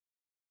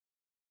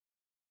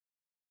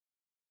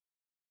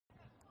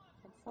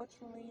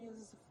Unfortunately,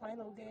 this is the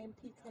final game,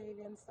 PK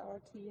against our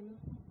team.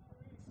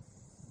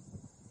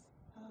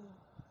 Oh,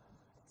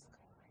 that's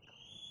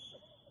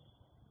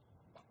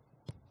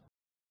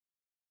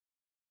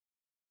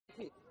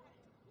okay,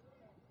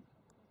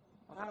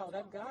 Michael. Wow,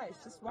 that guy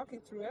is just walking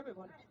through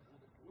everyone.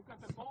 Look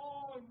at the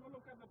ball and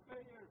look at the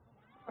player.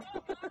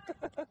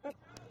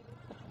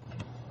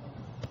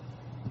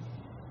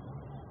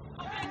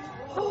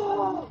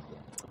 Oh!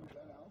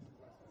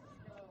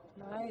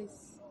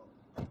 Nice.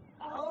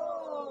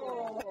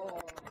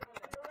 Oh!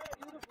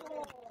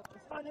 Beautiful.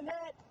 Let's find the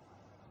net.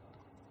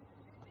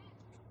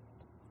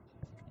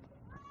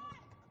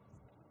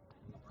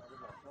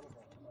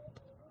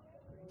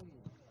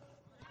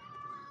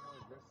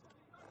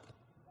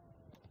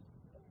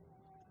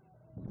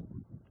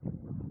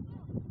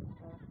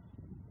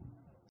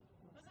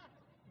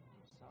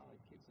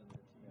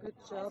 Good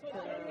job.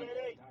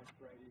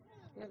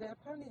 Yeah, they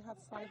apparently have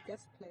 5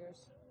 guest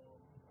players.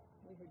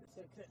 We heard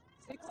 6.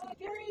 6.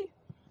 Gary!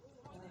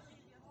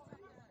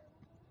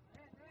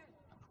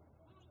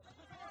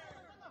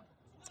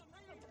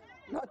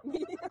 Not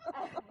me.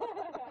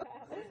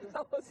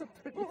 That was a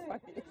pretty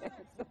funny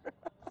answer.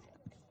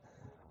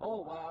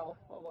 Oh wow.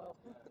 Oh wow.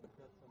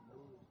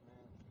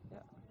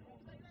 Yeah.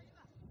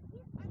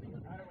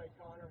 Highway,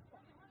 Connor.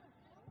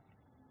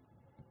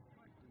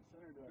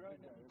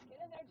 Get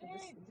in there,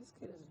 James. This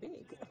kid is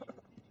big.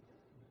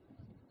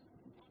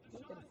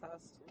 Big and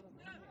fast.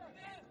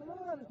 Come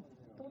on.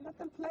 Don't let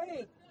them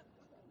play.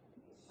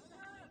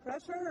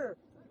 Pressure.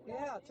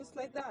 Yeah, just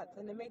like that.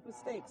 And they make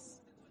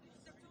mistakes.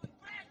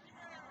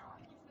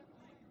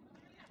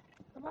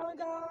 Come on,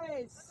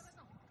 guys.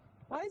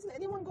 Why isn't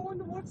anyone going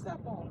towards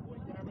that ball?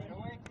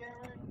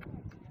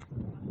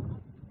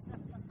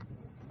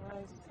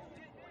 Nice.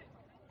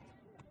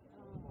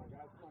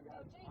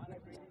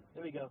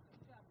 There we go.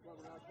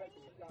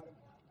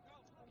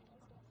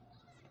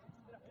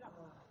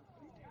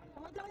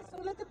 Come on, guys.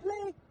 Don't let them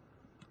play.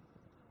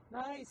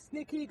 Nice,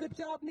 Nikki. Good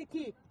job,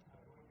 Nikki.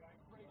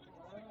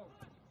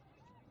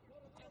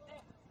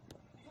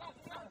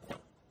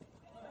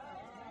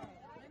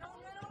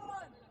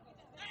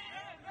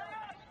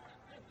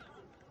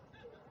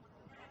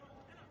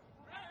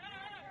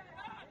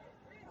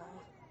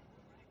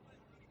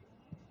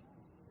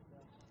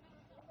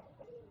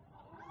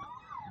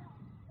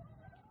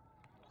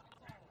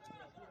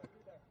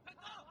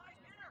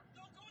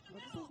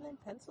 What is his name?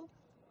 Pencil?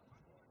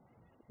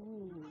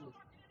 Ooh.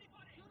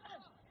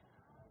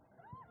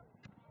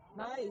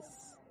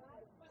 Nice.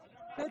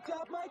 Good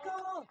job,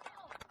 Michael.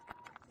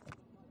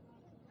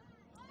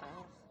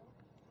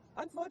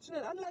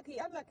 Unfortunate, unlucky.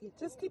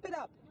 Just keep it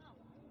up.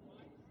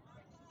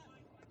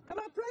 Come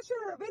on,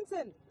 pressure,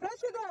 Vincent.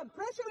 Pressure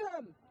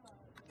them.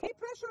 Keep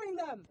pressuring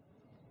them.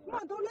 Come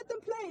on, don't let them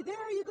play.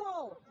 There you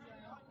go.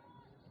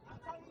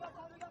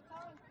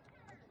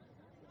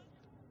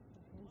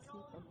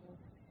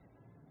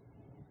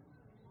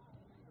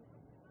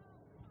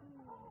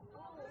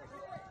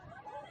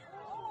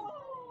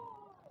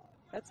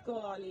 Let's go,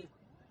 Ollie.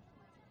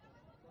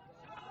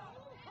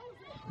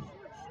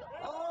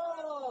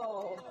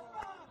 Oh!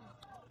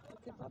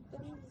 Give up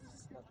then.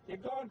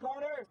 Keep going,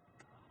 Connor.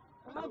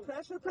 Come on,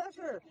 pressure.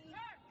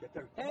 Get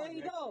there. There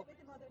you go.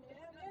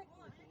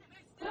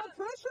 Come on,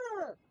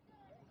 pressure.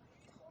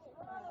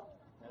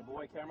 Good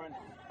boy, Cameron.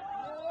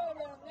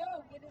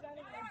 No, get it out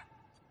of there.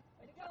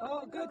 Way to go.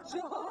 Oh, good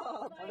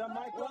job. Well done,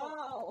 Michael.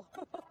 Wow.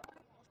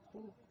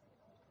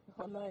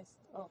 Oh, nice.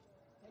 Oh,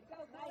 Way to go,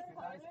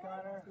 Connor. Nice,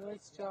 Connor.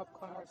 nice job,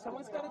 Connor.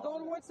 Someone's got to go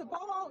towards the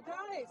ball,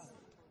 guys.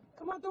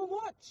 Come on, don't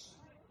watch.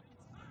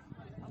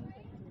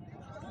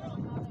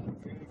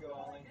 Here you go,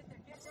 Ollie.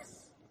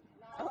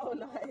 Oh,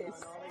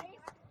 nice.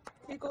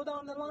 Okay, go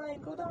down the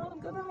line. Go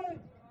down.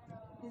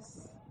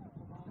 Yes.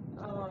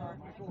 Oh.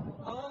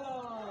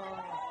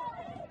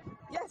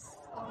 Yes.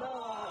 No.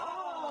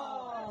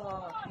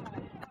 Oh.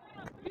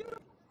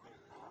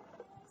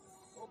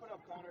 Open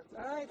up, Connor.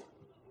 All right.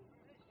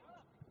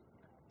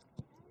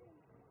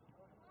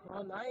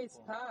 Oh, nice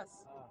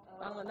pass.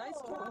 Oh,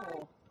 nice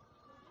goal.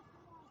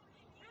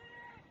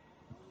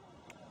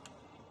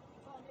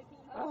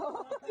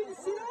 Oh, did you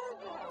see that?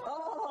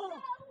 Oh,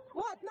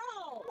 what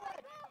now?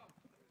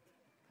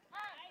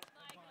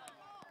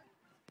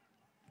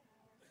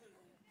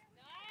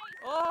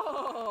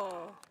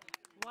 Oh,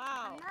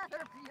 wow.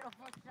 Another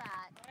beautiful shot.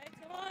 All right,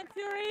 come on,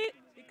 Fury.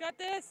 You got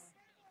this.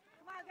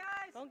 Come on,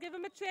 guys. Don't give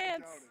him a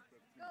chance.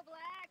 Go,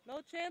 Black.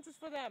 No chances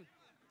for them.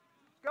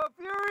 Go,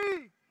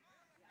 Fury!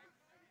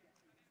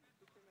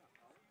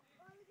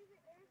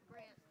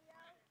 Grant.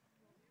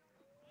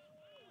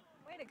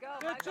 Way to go,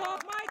 Good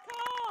job,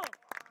 Michael.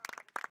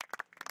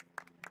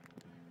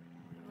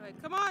 All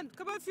right, come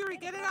on, Fury,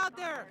 get it out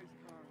there.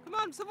 Come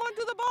on, someone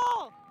to the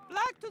ball.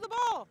 Black to the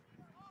ball.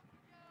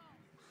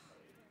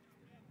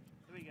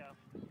 Here we go.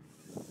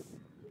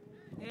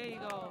 There you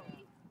go.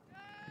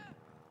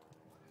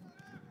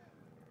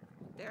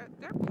 They're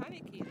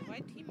panicky. The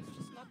white team is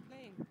just not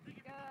playing. Go,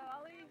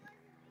 Ollie.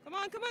 Come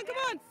on.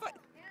 Fight.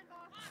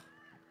 Handoff.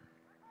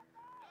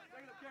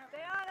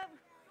 Stay on him.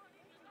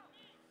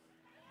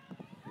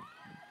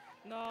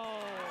 No.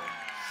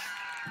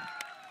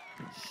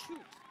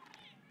 Shoot.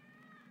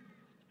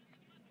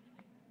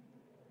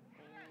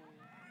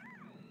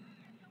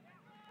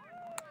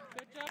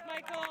 Good job,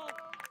 Michael.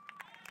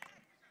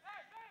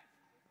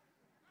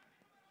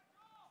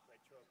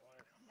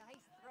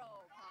 Nice throw,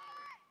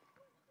 Connor.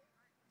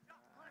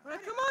 All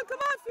right, come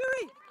on,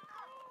 Fury.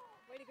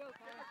 Way to go,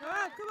 Connor. All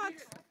right, come on.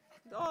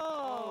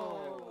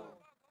 Oh.